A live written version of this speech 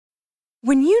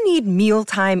When you need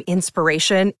mealtime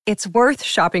inspiration, it's worth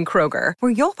shopping Kroger,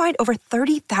 where you'll find over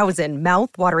 30,000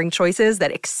 mouth-watering choices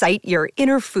that excite your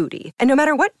inner foodie. And no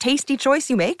matter what tasty choice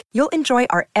you make, you'll enjoy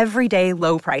our everyday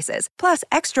low prices, plus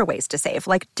extra ways to save,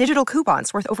 like digital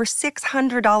coupons worth over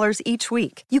 $600 each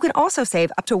week. You can also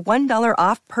save up to $1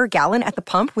 off per gallon at the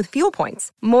pump with fuel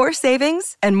points. More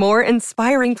savings and more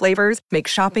inspiring flavors make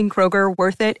shopping Kroger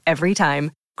worth it every time.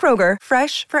 Kroger,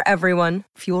 fresh for everyone.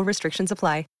 Fuel restrictions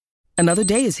apply. Another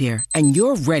day is here, and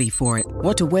you're ready for it.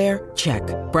 What to wear? Check.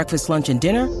 Breakfast, lunch, and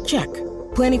dinner? Check.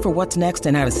 Planning for what's next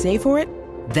and how to save for it?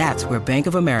 That's where Bank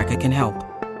of America can help.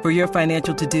 For your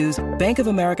financial to-dos, Bank of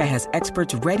America has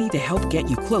experts ready to help get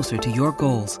you closer to your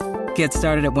goals. Get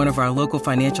started at one of our local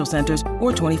financial centers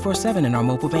or 24/7 in our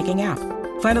mobile banking app.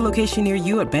 Find a location near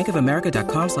you at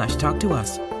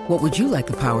bankofamerica.com/talktous. What would you like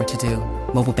the power to do?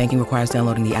 Mobile banking requires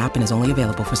downloading the app and is only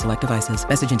available for select devices.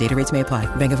 Message and data rates may apply.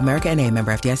 Bank of America N.A.,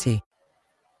 member FDIC.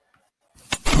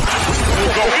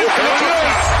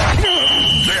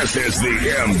 This is the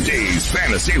MD's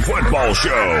Fantasy Football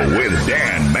Show with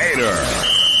Dan Mader,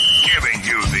 giving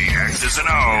you the X's and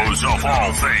O's of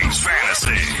all things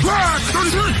fantasy.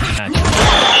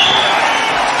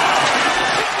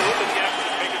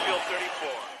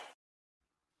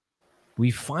 We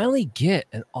finally get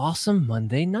an awesome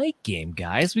Monday night game,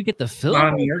 guys. We get the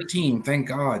Not a New York team, thank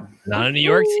God. Not a New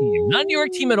York team. Not a New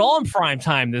York team at all in prime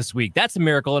time this week. That's a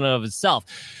miracle in and of itself.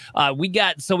 We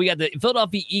got the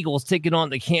Philadelphia Eagles taking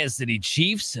on the Kansas City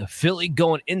Chiefs. Philly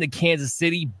going into Kansas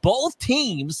City. Both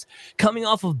teams coming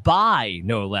off of bye,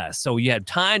 no less. So you had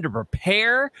time to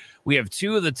prepare. We have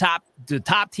two of the top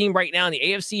team right now in the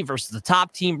AFC versus the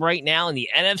top team right now in the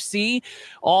NFC.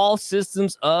 All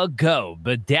systems a go.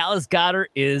 But Dallas Goedert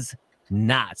is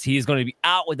not. He is going to be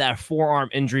out with that forearm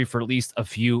injury for at least a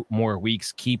few more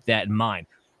weeks. Keep that in mind.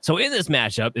 So in this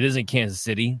matchup, it is in Kansas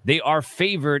City. They are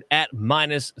favored at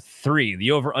 -3.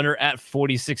 The over-under at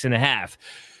 46.5.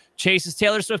 Chase, is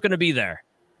Taylor Swift going to be there?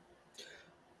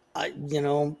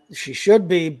 She should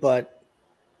be, but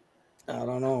I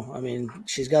don't know. I mean,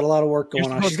 she's got a lot of work going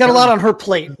on. She's got a lot on her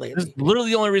plate lately. This is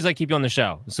literally the only reason I keep you on the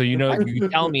show. So you can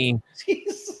tell me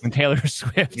when Taylor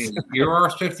Swift. You're our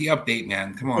Swiftie update,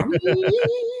 man. Come on.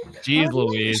 Jeez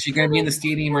Louise. Is she going to be in the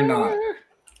stadium or not?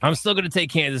 I'm still going to take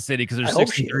Kansas City because they're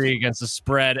 63 against the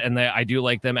spread, and I do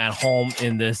like them at home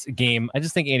in this game. I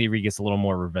just think Andy Reid gets a little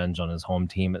more revenge on his home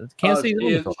team. Kansas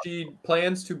City. She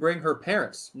plans to bring her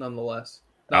parents, nonetheless.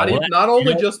 Not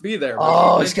only just be there.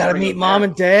 He's got to meet mom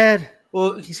and dad.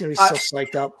 Well, he's going to be so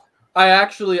psyched up. I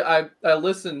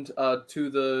listened to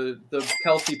the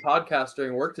Kelsey podcast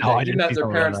during work today. He met their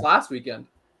parents last weekend.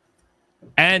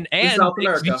 And South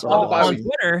America, on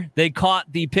Twitter, they caught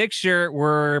the picture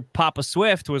where Papa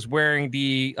Swift was wearing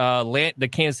the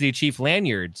Kansas City Chief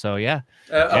lanyard. So yeah.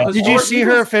 Did you see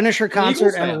her finish her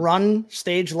concert and run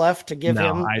stage left to give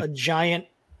him a giant?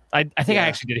 I think I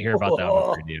actually did hear about that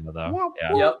on the radio though.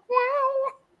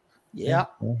 Yeah.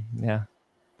 Yeah.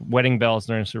 Wedding bells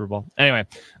during the Super Bowl. Anyway,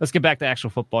 let's get back to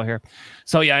actual football here.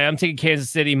 So yeah, I am taking Kansas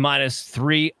City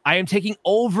 -3. I am taking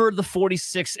over the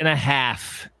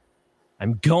 46.5.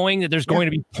 I'm going that there's going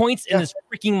to be points in this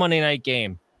freaking Monday night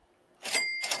game.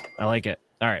 I like it.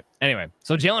 All right. Anyway,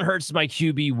 so Jalen Hurts is my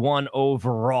QB1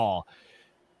 overall.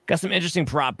 Got some interesting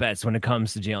prop bets when it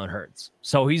comes to Jalen Hurts.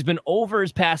 So he's been over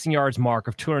his passing yards mark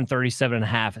of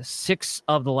 237.5, 6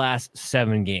 of the last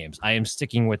 7 games. I am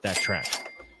sticking with that trend.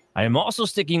 I am also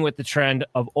sticking with the trend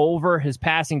of over his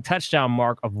passing touchdown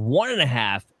mark of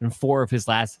 1.5 in 4 of his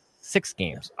last 6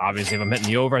 games. Obviously, if I'm hitting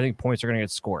the over, I think points are going to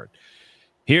get scored.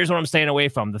 Here's what I'm staying away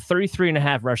from. The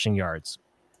 33.5 rushing yards.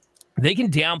 They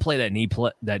can downplay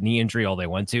that knee injury all they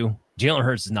want to. Jalen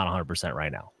Hurts is not 100%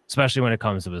 right now, especially when it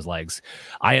comes to his legs.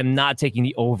 I am not taking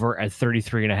the over at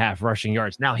 33.5 rushing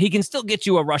yards. Now, he can still get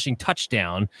you a rushing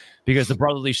touchdown because the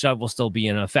brotherly shove will still be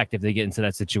in effect if they get into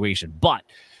that situation. But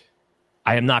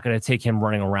I am not going to take him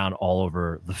running around all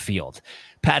over the field.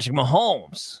 Patrick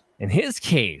Mahomes, in his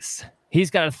case, he's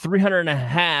got a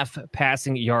 300.5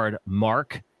 passing yard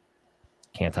mark.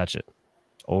 Can't touch it.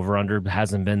 Over under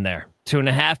hasn't been there.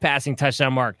 2.5 passing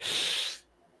touchdown mark.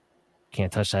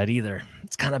 Can't touch that either.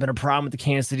 It's kind of been a problem with the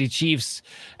Kansas City Chiefs.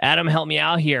 Adam, help me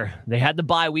out here. They had the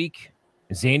bye week.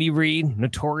 Is Andy Reid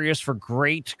notorious for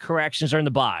great corrections during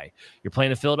the bye? You're playing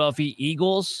the Philadelphia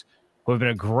Eagles, who have been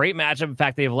a great matchup. In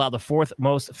fact, they've allowed the 4th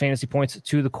most fantasy points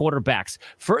to the quarterbacks.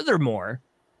 Furthermore,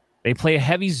 they play a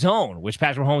heavy zone, which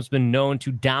Patrick Mahomes has been known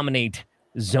to dominate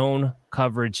zone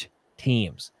coverage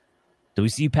teams. Do we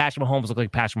see Patrick Mahomes look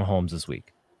like Patrick Mahomes this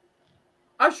week?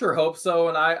 I sure hope so,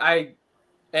 and I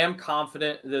am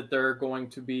confident that they're going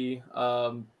to be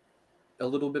a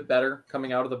little bit better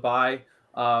coming out of the bye.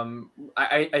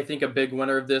 I think a big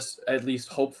winner of this, at least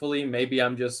hopefully, maybe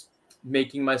I'm just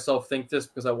making myself think this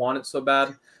because I want it so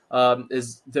bad,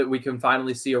 is that we can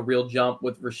finally see a real jump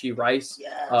with Rashee Rice,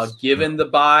 given the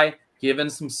bye, given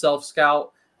some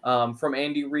self-scout from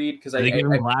Andy Reid. Because they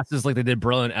give him glasses like they did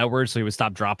Braylon Edwards so he would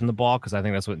stop dropping the ball, because I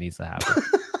think that's what needs to happen.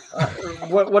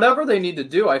 Whatever they need to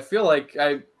do, I feel like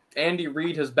Andy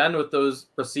Reid has been with those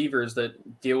receivers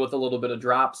that deal with a little bit of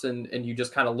drops, and you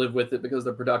just kind of live with it because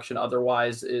the production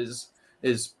otherwise is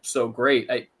so great.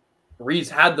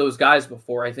 Reid's had those guys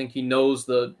before. I think he knows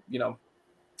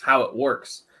how it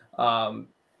works.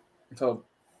 So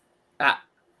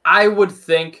I would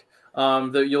think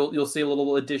that you'll see a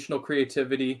little additional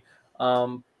creativity,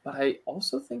 but I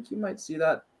also think you might see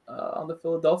that on the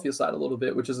Philadelphia side a little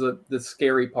bit, which is the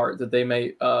scary part, that they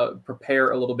may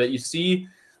prepare a little bit. You see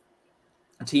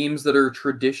teams that are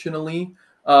traditionally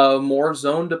more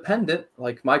zone dependent,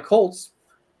 like my Colts,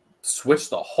 switch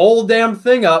the whole damn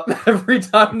thing up every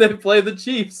time they play the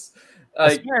Chiefs.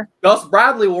 Gus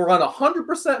Bradley will run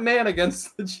 100% man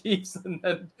against the Chiefs and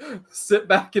then sit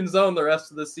back in zone the rest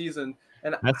of the season.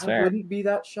 And I wouldn't be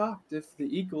that shocked if the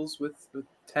Eagles, with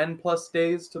 10 plus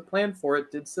days to plan for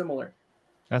it, did similar.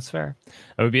 That's fair.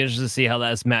 I would be interested to see how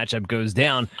that matchup goes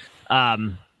down.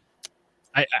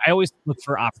 I always look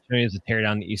for opportunities to tear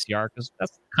down the ECR, because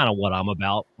that's kind of what I'm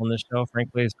about on this show,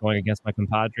 frankly, is going against my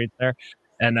compadres there.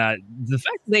 And the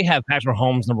fact that they have Patrick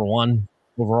Mahomes number 1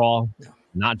 overall,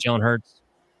 not Jalen Hurts,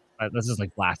 this is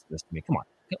like blasphemous to me. Come on.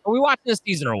 Are we watching this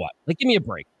season or what? Like, give me a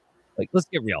break. Like, let's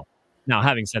get real. Now,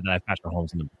 having said that, I have Patrick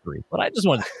Mahomes in number 3, but I just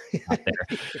wanted to get out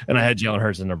there. And I had Jalen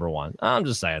Hurts in number 1. I'm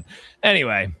just saying.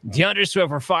 Anyway, DeAndre Swift,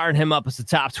 we're firing him up as the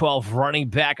top 12 running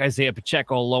back. Isaiah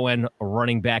Pacheco, low-end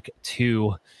running back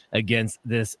 2 against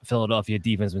this Philadelphia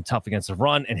defense. Been tough against the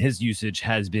run, and his usage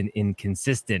has been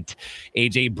inconsistent.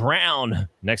 A.J. Brown,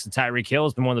 next to Tyreek Hill,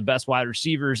 has been one of the best wide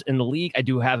receivers in the league. I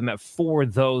do have him at 4,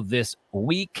 though, this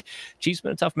week. Chiefs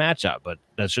been a tough matchup, but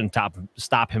that shouldn't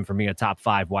stop him from being a top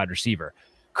 5 wide receiver.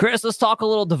 Chris, let's talk a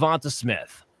little Devonta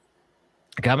Smith.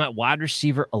 I got him at wide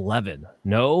receiver 11.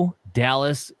 No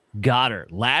Dallas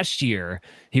Goedert. Last year,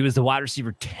 he was the wide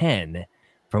receiver 10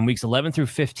 from weeks 11 through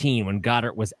 15 when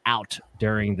Goedert was out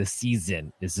during the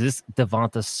season. Is this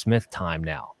Devonta Smith time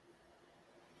now?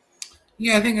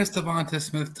 Yeah, I think it's Devonta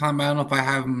Smith time. I don't know if I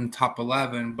have him top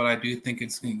 11, but I do think you're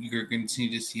going to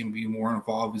continue to see him be more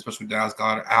involved, especially with Dallas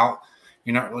Goedert out.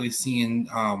 You're not really seeing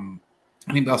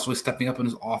anybody else was stepping up in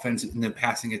his offense in the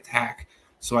passing attack.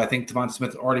 So I think Devonta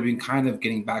Smith already been kind of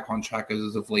getting back on track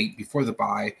as of late before the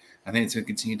bye. I think it's going to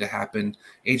continue to happen.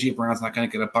 A.J. Brown's not going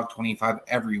to get $125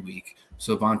 every week.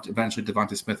 So eventually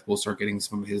Devonta Smith will start getting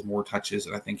some of his more touches,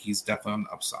 and I think he's definitely on the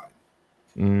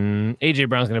upside. A.J.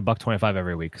 Brown's going to $125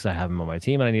 every week because I have him on my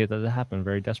team, and I need that to happen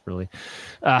very desperately.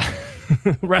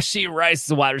 Rashee Rice is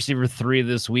a wide receiver 3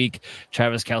 this week.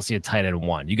 Travis Kelce a tight end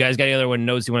 1. You guys got any other one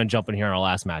knows you want to jump in here on our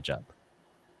last matchup?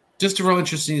 Just a real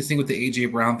interesting thing with the A.J.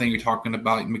 Brown thing you're talking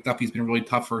about. McDuffie's been really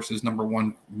tough versus number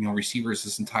 1 receivers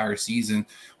this entire season.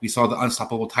 We saw the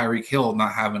unstoppable Tyreek Hill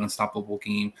not have an unstoppable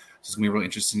game. So it's going to be really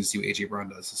interesting to see what A.J. Brown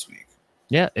does this week.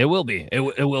 Yeah, it will be. It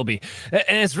will be.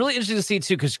 And it's really interesting to see,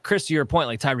 too, because, Chris, to your point,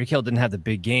 like Tyreek Hill didn't have the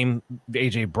big game.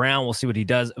 A.J. Brown, we'll see what he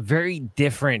does. Very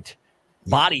different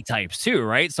body types too,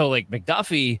 right? So like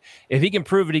McDuffie, if he can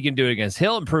prove it, he can do it against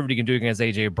Hill, and prove it, he can do it against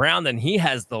AJ Brown, then he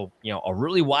has the a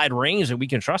really wide range that we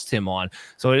can trust him on.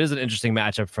 So it is an interesting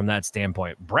matchup from that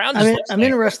standpoint. Brown, I'm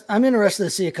interested to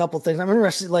see a couple things. I'm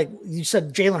interested, like you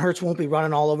said, Jalen Hurts won't be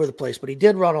running all over the place, but he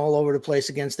did run all over the place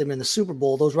against them in the Super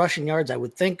Bowl. Those rushing yards, I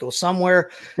would think, go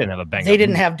somewhere. They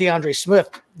didn't have DeAndre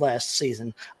Swift last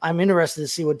season. I'm interested to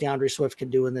see what DeAndre Swift can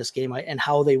do in this game and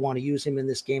how they want to use him in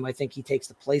this game. I think he takes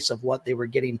the place of what they were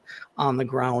getting on the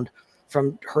ground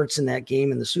from Hurts in that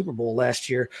game in the Super Bowl last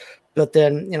year. But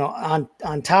then,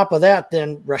 on top of that,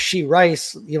 then Rashee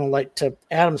Rice, like to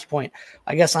Adam's point,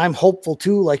 I guess I'm hopeful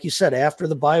too, like you said, after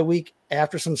the bye week,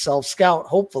 after some self-scout,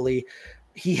 hopefully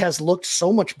he has looked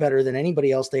so much better than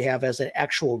anybody else they have as an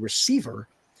actual receiver.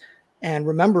 And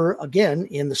remember, again,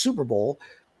 in the Super Bowl,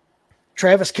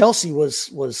 Travis Kelce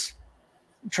was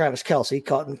Travis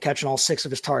Kelce catching all 6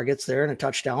 of his targets there and a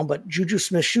touchdown. But Juju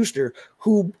Smith-Schuster,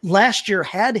 who last year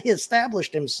had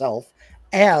established himself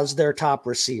as their top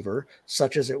receiver,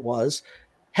 such as it was,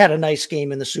 had a nice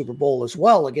game in the Super Bowl as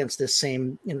well against this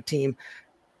same team.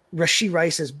 Rashee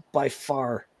Rice is by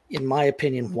far, in my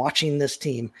opinion, watching this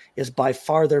team, is by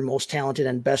far their most talented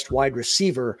and best wide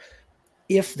receiver.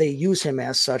 If they use him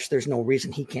as such, there's no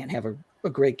reason he can't have a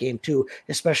great game too,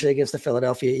 especially against the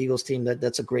Philadelphia Eagles team.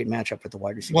 That's a great matchup with the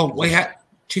wide receiver. Well,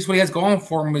 Chase, what he has going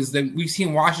for him is that we've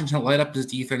seen Washington light up his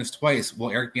defense twice.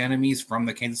 Well, Eric Bieniemy is from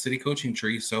the Kansas City coaching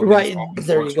tree, so right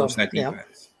there you go.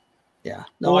 Yeah.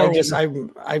 No,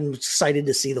 I'm excited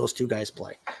to see those two guys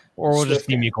play. Or we'll just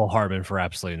be Mecole Hardman for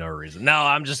absolutely no reason. No,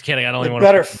 I'm just kidding. I don't even want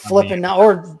better flipping now,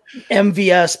 or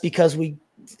MVS, because we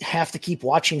have to keep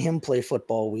watching him play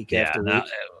football week after week.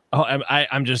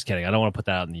 I'm just kidding. I don't want to put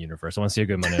that out in the universe. I want to see a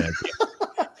good Monday night game.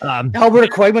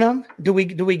 Albert Okwuegbunam. Do we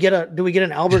get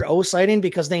an Albert O sighting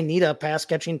because they need a pass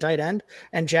catching tight end,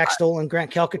 and Jack Stoll and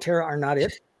Grant Calcaterra are not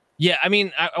it? Yeah, I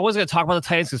mean, I wasn't going to talk about the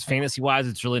Titans because fantasy-wise,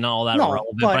 it's really not all that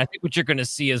relevant. But I think what you're going to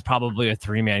see is probably a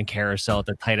three-man carousel at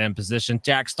the tight end position.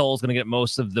 Jack Stoll is going to get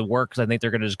most of the work because I think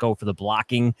they're going to just go for the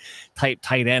blocking type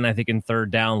tight end. I think in third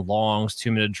down, longs,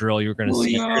 2-minute drill, you're going to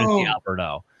see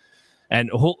Alberto. And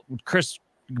Chris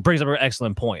brings up an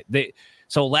excellent point.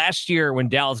 So last year when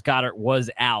Dallas Goedert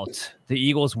was out, the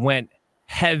Eagles went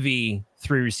heavy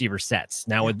 3 receiver sets.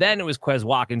 Now, then it was Quez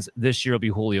Watkins. This year will be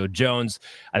Julio Jones.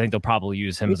 I think they'll probably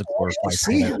use him as a quarterback.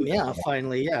 See him,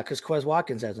 finally, because Quez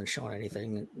Watkins hasn't shown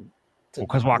anything.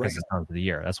 Quez Watkins is done for the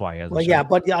year. That's why he hasn't. Well,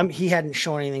 but he hadn't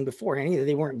shown anything beforehand either.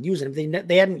 They weren't using him.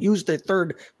 They hadn't used their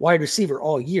third wide receiver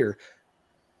all year.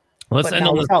 Let's end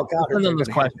on this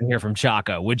question here from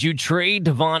Chaka. Would you trade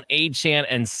Devon Achane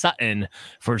and Sutton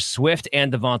for Swift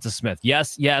and Devonta Smith?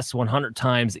 Yes, 100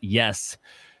 times yes.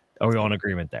 Are we all in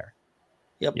agreement there?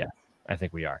 Yep. Yeah, I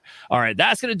think we are. All right,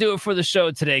 that's going to do it for the show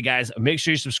today, guys. Make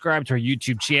sure you subscribe to our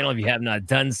YouTube channel if you have not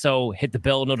done so. Hit the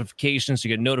bell notification so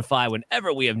you get notified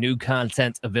whenever we have new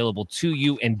content available to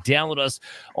you, and download us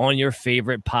on your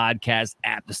favorite podcast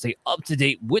app to stay up to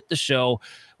date with the show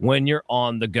when you're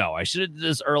on the go. I should have did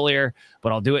this earlier,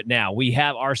 but I'll do it now. We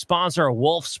have our sponsor,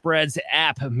 Wolf Spreads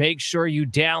app. Make sure you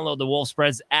download the Wolf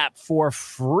Spreads app for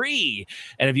free.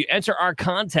 And if you enter our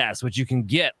contest, which you can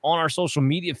get on our social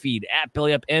media feed at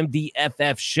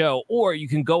BellyUpMDFF Show, or you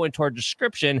can go into our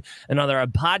description and either our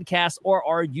podcast or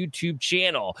our YouTube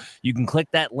channel. You can click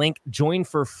that link, join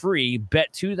for free,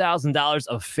 bet $2,000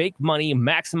 of fake money,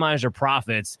 maximize your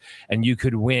profits, and you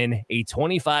could win a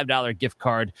 $25 gift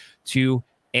card to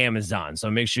Amazon.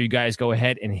 So make sure you guys go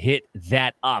ahead and hit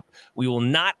that up. We will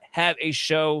not have a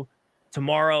show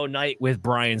tomorrow night with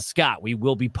Brian Scott. We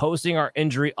will be posting our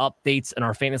injury updates and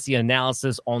our fantasy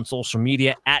analysis on social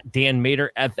media at Dan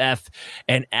Mater FF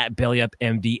and at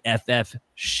BellyUpMDFF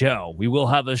Show. We will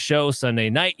have a show Sunday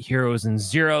night, Heroes and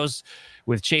Zeros,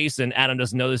 with Chase, and Adam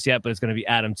doesn't know this yet, but it's going to be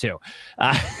Adam too.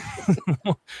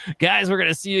 Guys, we're going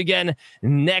to see you again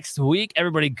next week.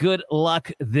 Everybody, good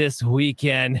luck this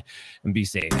weekend and be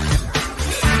safe.